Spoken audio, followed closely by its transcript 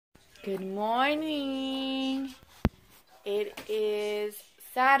Good morning. It is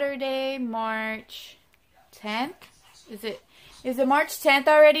Saturday, March 10th. Is it March 10th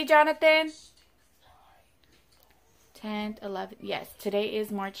already, Jonathan? 10th, 11th. Yes, today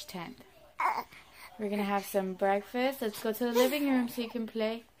is March 10th. We're going to have some breakfast. Let's go to the living room so you can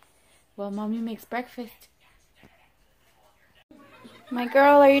play while Mommy makes breakfast. My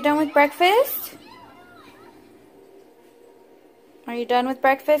girl, are you done with breakfast? Are you done with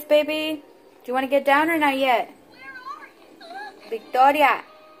breakfast, baby? Do you want to get down or not yet? Victoria.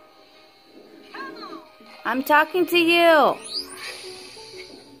 I'm talking to you.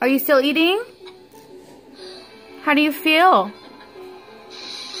 Are you still eating? How do you feel?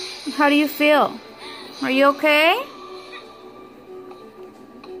 How do you feel? Are you okay?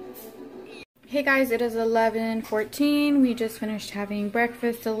 Hey guys, it is 11:14. We just finished having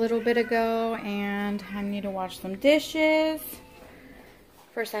breakfast a little bit ago and I need to wash some dishes.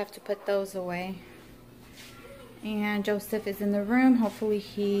 First I have to put those away. And Joseph is in the room. Hopefully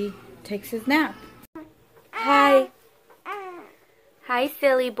he takes his nap. Hi. Hi,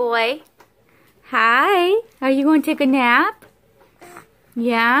 silly boy. Hi. Are you going to take a nap?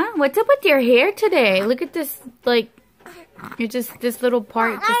 Yeah? What's up with your hair today? Look at this, like, it's just this little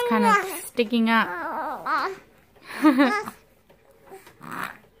part just kind of sticking up.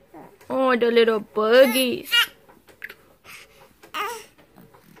 Oh, the little buggies.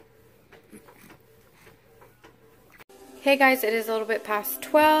 Hey guys, it is a little bit past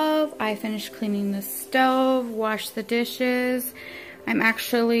 12. I finished cleaning the stove, washed the dishes. I'm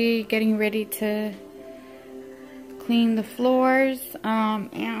actually getting ready to clean the floors,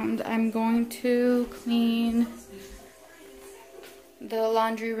 and I'm going to clean the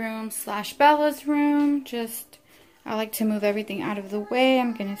laundry room / Bella's room. I like to move everything out of the way.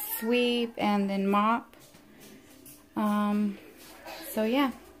 I'm gonna sweep and then mop. So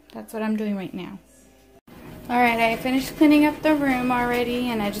yeah, that's what I'm doing right now. Alright, I finished cleaning up the room already,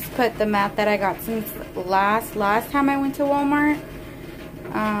 and I just put the mat that I got since last time I went to Walmart.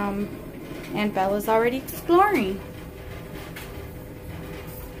 And Bella's already exploring.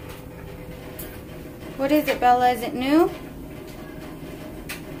 What is it, Bella? Is it new?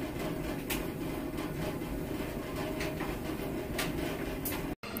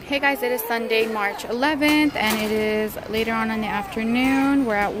 Hey guys, it is Sunday, March 11th, and it is later on in the afternoon.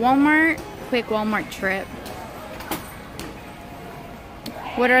 We're at Walmart. Quick Walmart trip.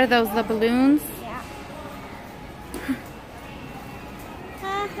 What are those, the balloons? Yeah.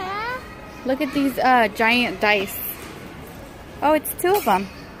 Look at these giant dice. Oh, it's 2 of them.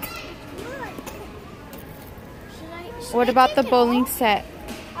 What about the bowling set?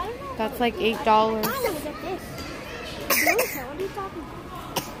 That's like $8. What are you talking about?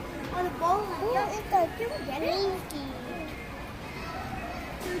 Oh, the bowling. Can we get it?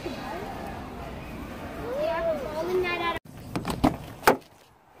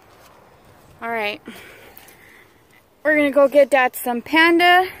 Alright. We're gonna go get Dad some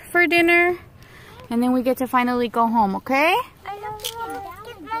Panda for dinner. And then we get to finally go home, okay? I don't want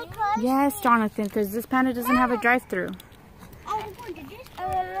to get my car. Yes, Jonathan, because this Panda doesn't have a drive-thru.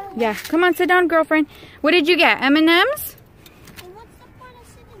 Yeah, come on, sit down, girlfriend. What did you get? M&Ms? What's the point of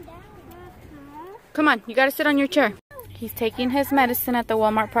sitting down? Come on, you gotta sit on your chair. He's taking his medicine at the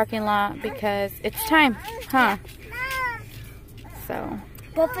Walmart parking lot because it's time, huh? So.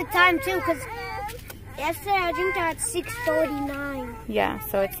 Perfect time too, because yesterday I drank at 6:39. Yeah,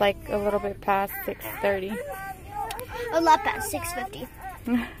 so it's like a little bit past 6:30. A lot past 6:50.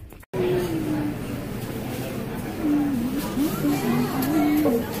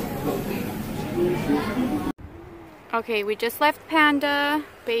 Okay, we just left Panda.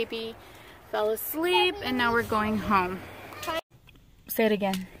 Baby fell asleep, and now we're going home. Say it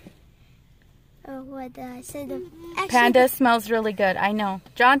again. Oh, what did I say? Panda smells really good. I know.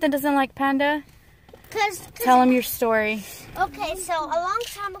 Jonathan doesn't like Panda. Tell him your story. Okay, so a long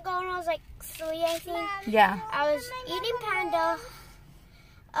time ago when I was like 3, I think. Yeah. I was eating Panda.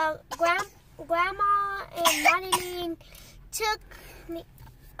 Grandma and Mommy took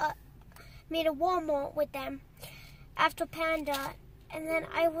me to Walmart with them after Panda, and then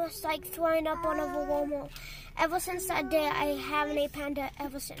I was like throwing up all over Walmart. Ever since that day, I haven't ate Panda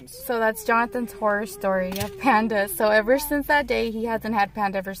ever since. So that's Jonathan's horror story of Panda. So ever since that day, he hasn't had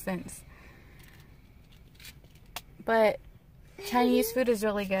Panda ever since. But Chinese food is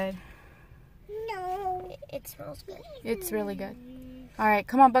really good. No. It smells good. It's really good. Alright,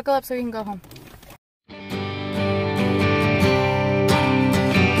 come on, buckle up so we can go home.